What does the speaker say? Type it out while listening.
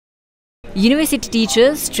University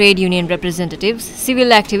teachers, trade union representatives,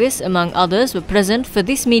 civil activists among others were present for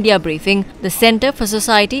this media briefing, the Centre for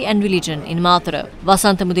Society and Religion in Mathura.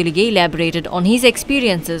 Wasantha elaborated on his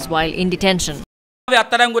experiences while in detention.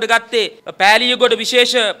 අත්අඩංගුවට ගත්තේ පෑලියගොඩ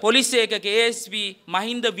විශේෂ police ඒකක ASP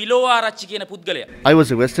Mahinda විලෝආරච්චි කියන පුද්ගලයා. I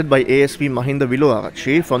was arrested by ASP Mahinda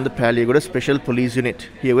Viloarachi from the Paliagoda Special Police Unit.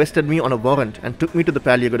 He arrested me on a warrant and took me to the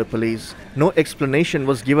Paliagoda police. No explanation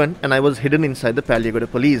was given and I was hidden inside the Paliagoda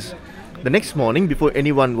police. The next morning, before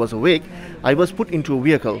anyone was awake, I was put into a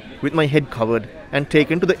vehicle with my head covered and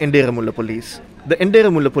taken to the Enderamulla police. The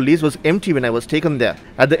Enderamulla police was empty when I was taken there.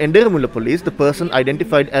 At the Enderamulla police, the person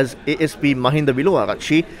identified as ASP Mahinda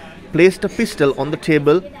Viloarachi placed a pistol on the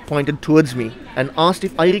table, pointed towards me and asked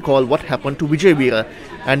if I recall what happened to Vijay Veera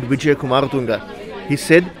and Vijay Kumaratunga. He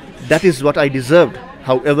said, "That is what I deserved.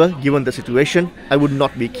 However, given the situation, I would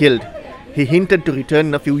not be killed." He hinted to return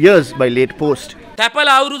in a few years by late post. තැපල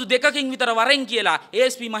අවුරුදු දෙකකින් විතර වරෙන් කියලා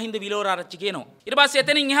ASP Mahinda විලෝආරච්චි කියනවා. ඊට පස්සේ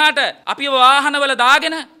එතනින් එහාට අපිව වාහනවල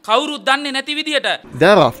දාගෙන කවුරුත් දන්නේ නැති විදියට.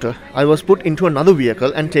 Thereafter, I was put into another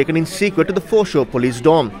vehicle and taken in secret to the foreshore police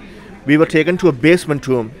dorm. We were taken to a basement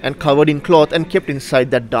room and covered in cloth and kept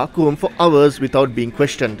inside that dark room for hours without being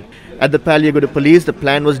questioned. At the Paliagoda police, the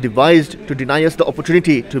plan was devised to deny us the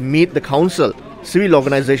opportunity to meet the council, civil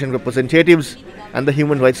organization representatives and the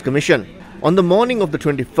Human Rights Commission. On the morning of the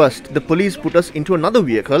 21st, the police put us into another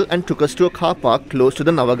vehicle and took us to a car park close to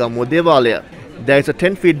the Navagamuwa Devalaya. There is a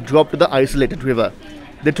 10-feet drop to the isolated river.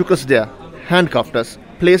 They took us there, handcuffed us,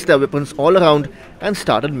 placed their weapons all around and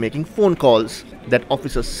started making phone calls. That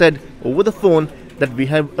officer said over the phone that we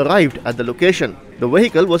have arrived at the location. The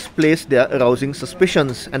vehicle was placed there arousing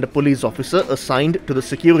suspicions and a police officer assigned to the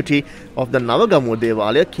security of the Navagamuwa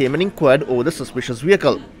Devalaya came and inquired over the suspicious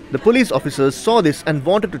vehicle. The police officers saw this and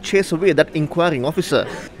wanted to chase away that inquiring officer.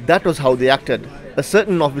 That was how they acted. A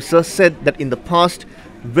certain officer said that in the past,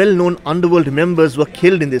 well-known underworld members were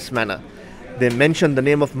killed in this manner. They mentioned the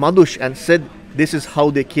name of Madhush and said this is how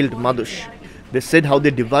they killed Madhush. They said how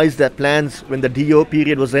they devised their plans when the DO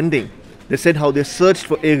period was ending. They said how they searched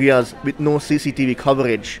for areas with no CCTV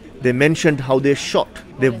coverage. They mentioned how they shot.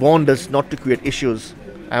 They warned us not to create issues.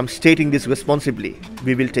 I am stating this responsibly.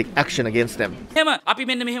 We will take action against them. එහෙම අපි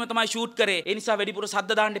මෙන්න මෙහෙම තමයි shoot කරේ. ඒ නිසා වැඩිපුර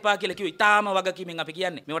සද්ද දාන්න එපා කියලා කිව්වා. ඊටාම වගකීමෙන් අපි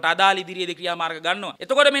කියන්නේ. මේවට අදාළ ඉදිරියේදී ක්‍රියාමාර්ග ගන්නවා.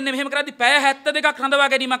 එතකොට මෙන්න මෙහෙම කරද්දී පැය 72ක් රඳවා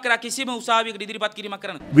ගැනීමක් කරා කිසිම උසාවියකට ඉදිරිපත් කිරීමක්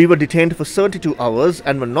කරන්න. We were detained for 32 hours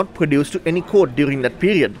and were not produced to any court during that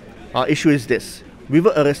period. Our issue is this. We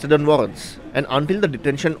were arrested on warrants and until the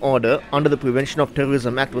detention order under the Prevention of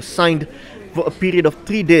Terrorism Act was signed, for a period of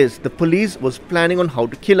 3 days, the police was planning on how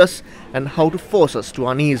to kill us and how to force us to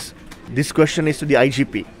our knees. This question is to the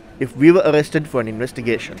IGP. If we were arrested for an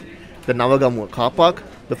investigation, the Navagamuwa car park,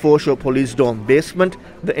 the foreshore police dorm basement,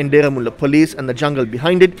 the Enderamulla police and the jungle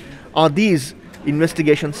behind it, are these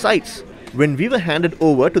investigation sites? When we were handed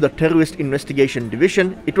over to the Terrorist Investigation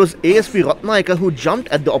Division, it was ASP Ratnayaka who jumped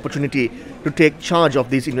at the opportunity to take charge of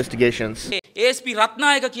these investigations. ASP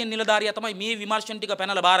Ratnayake කියන නිලධාරියා තමයි මේ විමර්ශන ටික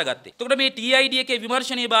පැනලා බාරගත්තේ. එතකොට මේ TID එකේ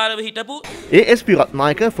විමර්ශනයේ බාරව හිටපු ASP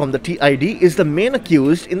Ratnayaka from the TID is the main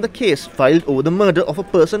accused in the case filed over the murder of a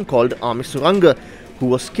person called Ami Suranga, who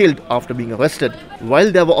was killed after being arrested.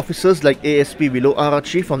 While there were officers like ASP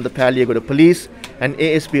Viloarachi from the Paliagoda police and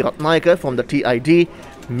ASP Ratnayaka from the TID,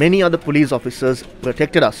 many other police officers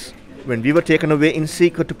protected us. When we were taken away in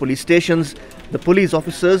secret to police stations, the police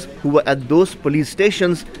officers who were at those police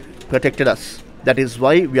stations protected us. That is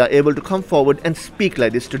why we are able to come forward and speak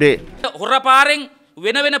like this today. හොරපාරෙන්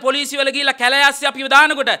වෙන වෙන පොලිසිවල ගිහිල්ලා කැලෑස්සේ අපිව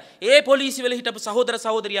දානකොට ඒ පොලිසිවල හිටපු සහෝදර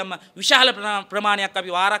සහෝදරියම්ම විශාල ප්‍රමාණයක්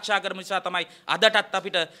අපිව ආරක්ෂා කරන නිසා තමයි අදටත්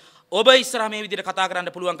අපිට ඔබ ඉස්සරහ මේ විදිහට කතා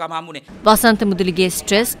කරන්න පුළුවන්කම හම්බුනේ. Wasantha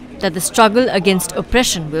stressed that the struggle against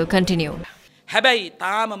oppression will continue. හැබැයි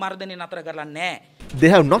තාම මර්ධනය නතර කරලා නැහැ. They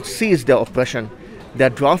have not ceased their oppression. They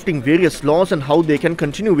are drafting various laws on how they can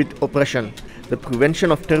continue with oppression. The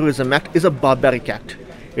Prevention of Terrorism Act is a barbaric act.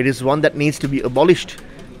 It is one that needs to be abolished.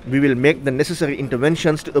 We will make the necessary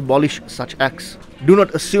interventions to abolish such acts. Do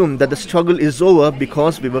not assume that the struggle is over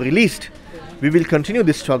because we were released. We will continue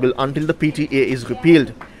this struggle until the PTA is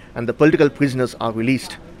repealed and the political prisoners are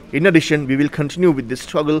released. In addition, we will continue with this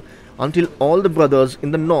struggle until all the brothers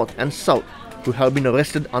in the north and south who have been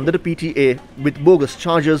arrested under the PTA with bogus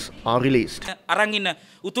charges are released. අරන් ඉන්න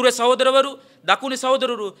උතුරේ සහෝදරවරු දකුණේ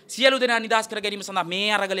සහෝදරවරු සියලු දෙනා නිදහස් කර ගැනීම සඳහා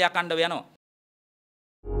මේ අරගලය අකණ්ඩව යනවා.